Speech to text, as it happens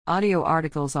Audio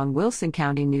articles on Wilson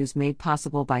County News made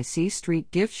possible by C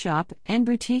Street Gift Shop and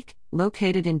Boutique,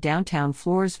 located in downtown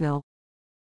Floresville.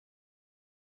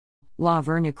 La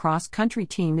Vernia Cross Country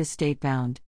Team is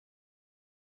state-bound.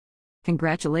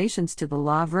 Congratulations to the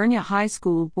La Vernia High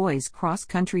School Boys Cross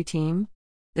Country Team.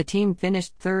 The team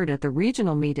finished third at the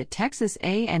regional meet at Texas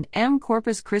A&M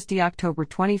Corpus Christi October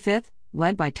 25th,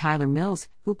 led by Tyler Mills,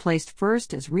 who placed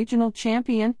first as regional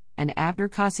champion, and Abner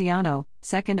Cassiano,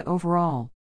 second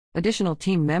overall. Additional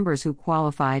team members who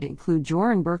qualified include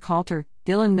Joran Burkhalter,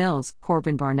 Dylan Mills,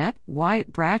 Corbin Barnett,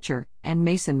 Wyatt Bratcher, and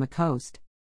Mason McCoast.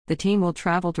 The team will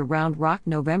travel to Round Rock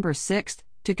November 6th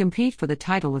to compete for the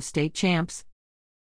title of state champs.